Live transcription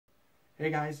Hey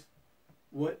guys,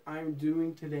 what I'm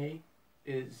doing today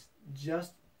is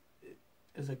just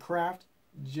as a craft,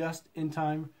 just in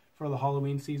time for the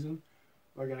Halloween season.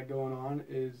 What I got going on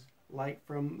is, like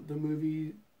from the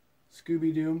movie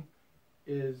Scooby-Doo,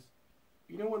 is,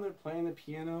 you know when they're playing the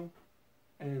piano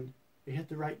and they hit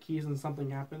the right keys and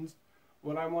something happens?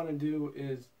 What I want to do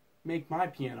is make my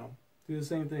piano do the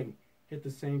same thing, hit the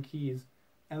same keys,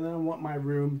 and then I want my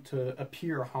room to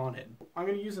appear haunted. I'm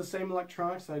going to use the same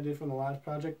electronics I did from the last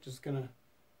project, just going to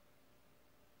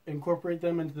incorporate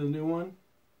them into the new one.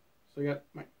 So I got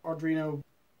my Arduino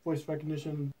voice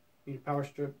recognition, need a power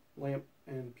strip, lamp,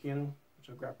 and piano, which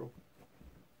I'll grab real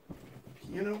quick.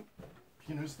 Piano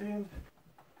stand.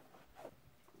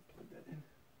 Plug that in.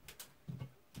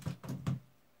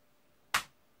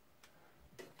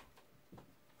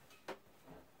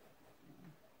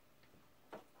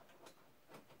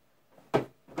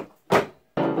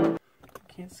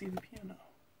 Can't see the piano.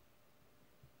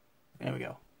 There we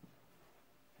go.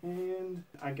 And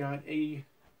I got a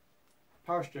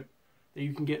power strip that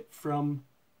you can get from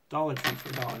Dollar Tree for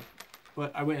 $1.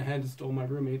 But I went ahead and stole my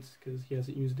roommate's because he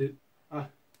hasn't used it.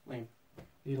 Lame.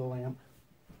 Need a lamp.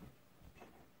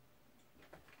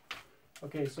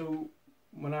 Okay, so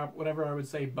whenever I would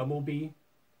say Bumblebee,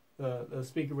 the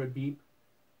speaker would beep.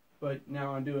 But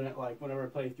now I'm doing it like whenever I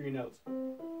play 3 notes.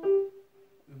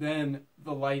 Then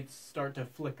the lights start to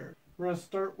flicker. We're going to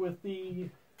start with the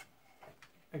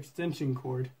extension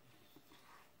cord.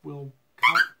 We'll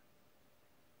cut,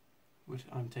 which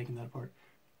I'm taking that apart.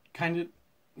 Yeah,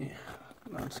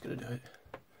 I'm just going to do it.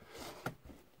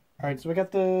 Alright, so we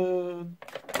got the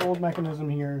old mechanism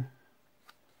here.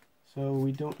 So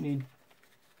we don't need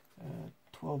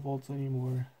 12 volts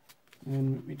anymore.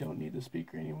 And we don't need the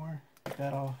speaker anymore. Take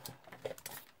that off.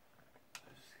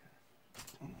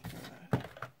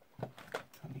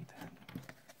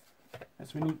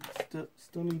 So we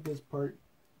still need this part.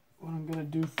 What I'm going to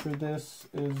do for this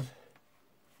is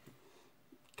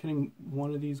cutting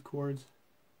one of these cords.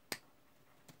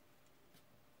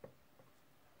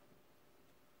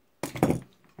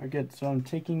 Alright, good. So I'm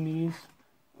taking these.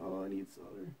 Oh, I need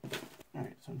solder.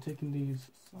 Alright, so I'm taking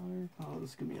these. Solder. Oh,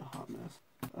 this is going to be a hot mess.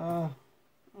 Oh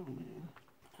man.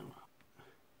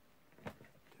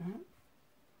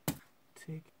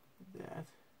 Take that.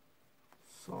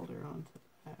 Solder onto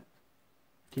that.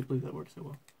 Can't believe that works so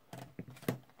well.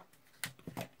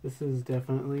 This is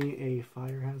definitely a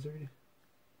fire hazard.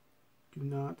 Do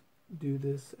not do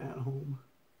this at home.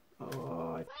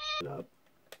 Oh, I f***ed it up.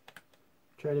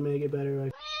 Try to make it better, I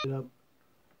f***ed it up.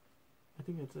 I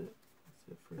think that's it.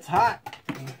 That's it for it's hot!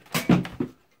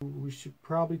 We should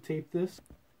probably tape this,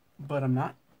 but I'm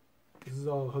not. This is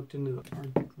all hooked into the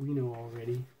Arduino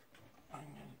already. I'm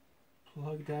gonna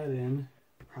plug that in.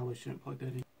 Probably shouldn't plug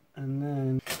that in. And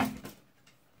then,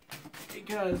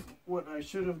 because what I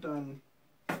should have done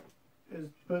is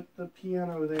put the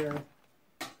piano there.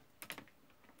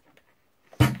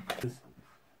 This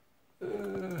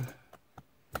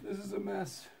is a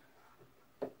mess.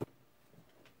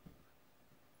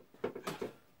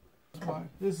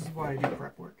 This is why I do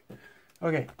prep work.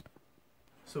 Okay,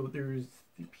 so there's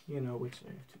the piano, which I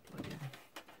have to plug in.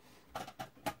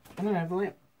 And then I have the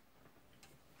lamp.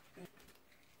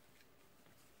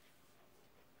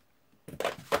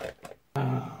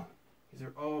 These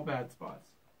are all bad spots.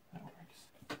 That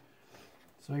works.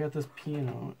 So I got this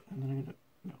piano, and then I'm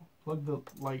gonna plug the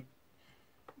light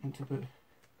into the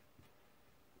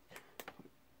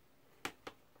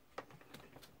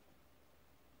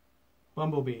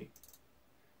Bumblebee.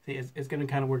 See, it's gonna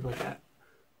kind of work like that,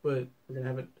 but we're gonna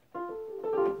have it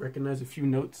recognize a few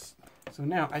notes. So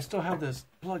now I still have this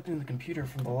plugged in the computer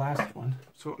from the last one.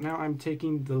 So now I'm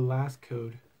taking the last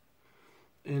code,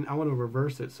 and I want to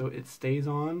reverse it so it stays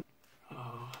on.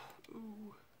 Oh,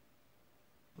 ooh.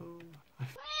 Oh, I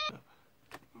f***ed up.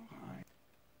 Alright.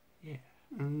 Yeah.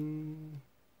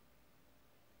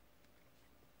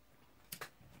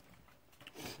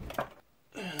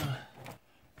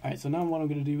 Alright, so now what I'm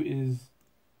going to do is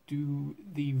do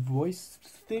the voice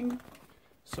thing.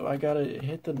 So I got to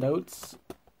hit the notes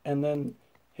and then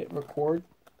hit record.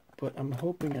 But I'm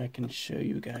hoping I can show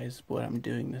you guys what I'm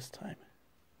doing this time.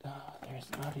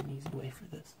 There's not an easy way for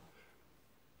this.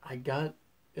 I got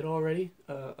it already.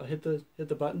 I hit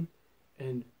the button,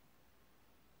 and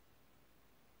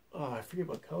I forget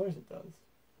what colors it does.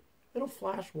 It'll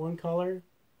flash one color,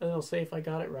 and it'll say if I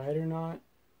got it right or not,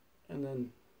 and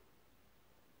then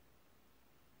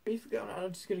basically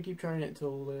I'm just gonna keep trying it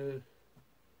until it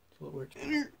works.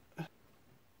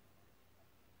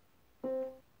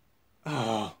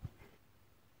 Oh.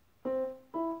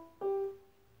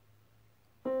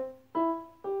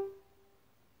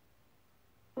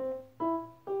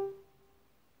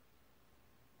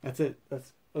 That's it.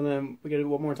 And then we gotta do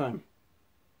it one more time.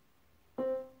 And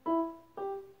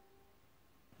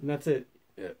that's it.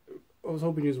 I was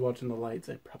hoping you was watching the lights.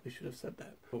 I probably should have said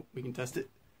that. Oh, we can test it.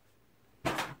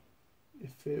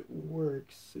 If it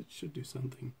works, it should do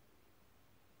something.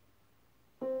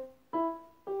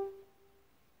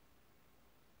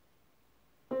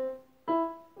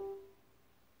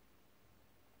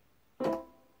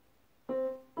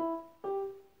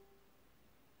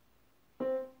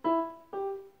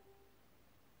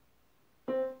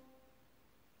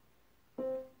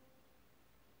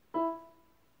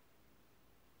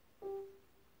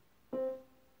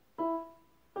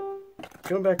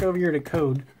 Going back over here to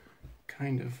code,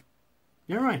 kind of.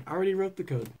 You're right, I already wrote the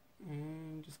code.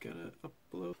 And just gotta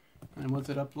upload. And once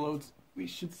it uploads, we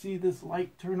should see this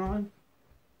light turn on.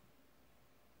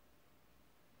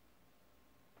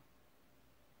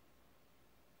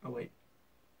 Oh, wait.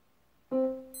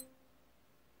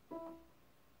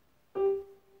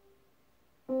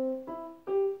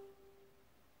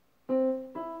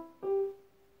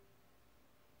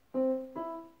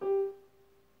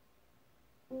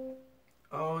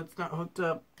 Oh, it's not hooked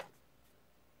up.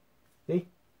 See?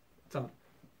 It's on.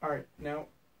 Alright, now,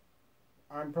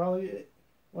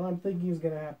 what I'm thinking is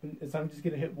going to happen is I'm just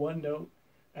going to hit one note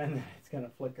and then it's going to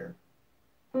flicker.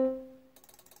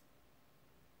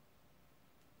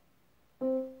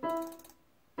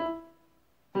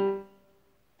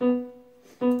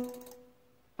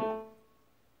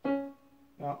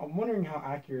 Now, I'm wondering how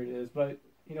accurate it is, but,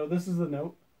 you know, this is the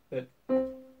note that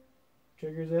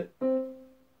triggers it.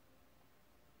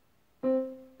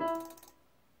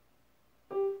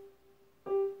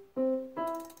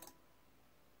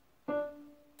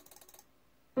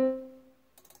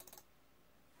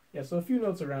 Yeah, so a few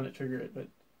notes around it trigger it, but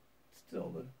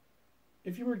still,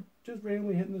 if you were just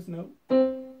randomly hitting this note,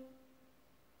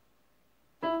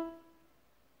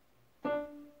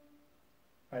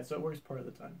 alright, so it works part of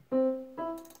the time.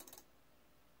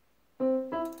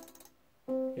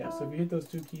 Yeah, so if you hit those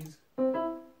two keys,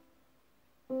 let's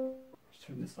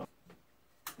turn this off.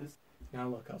 Now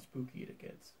look how spooky it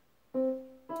gets.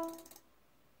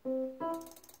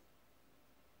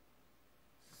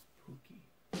 Spooky.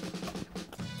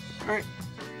 Alright,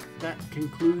 that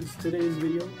concludes today's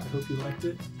video. I hope you liked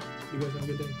it. You guys have a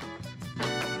good day.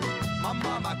 My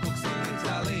mama cooks in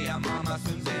Italy, mama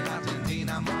swims in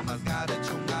Argentina, mama's got a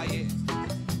chunga, yeah.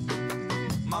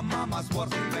 My mama's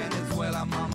works in Venezuela, mama